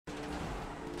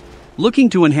Looking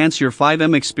to enhance your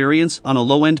FiveM experience on a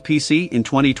low-end PC in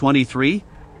 2023?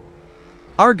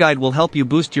 Our guide will help you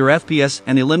boost your FPS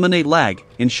and eliminate lag,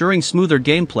 ensuring smoother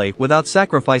gameplay without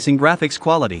sacrificing graphics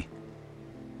quality.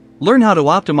 Learn how to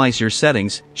optimize your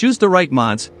settings, choose the right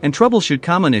mods, and troubleshoot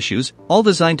common issues, all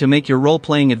designed to make your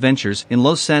role-playing adventures in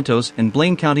Los Santos and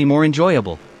Blaine County more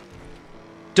enjoyable.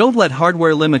 Don't let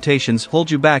hardware limitations hold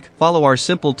you back. Follow our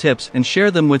simple tips and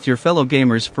share them with your fellow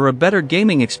gamers for a better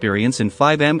gaming experience in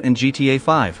FiveM and GTA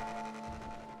 5.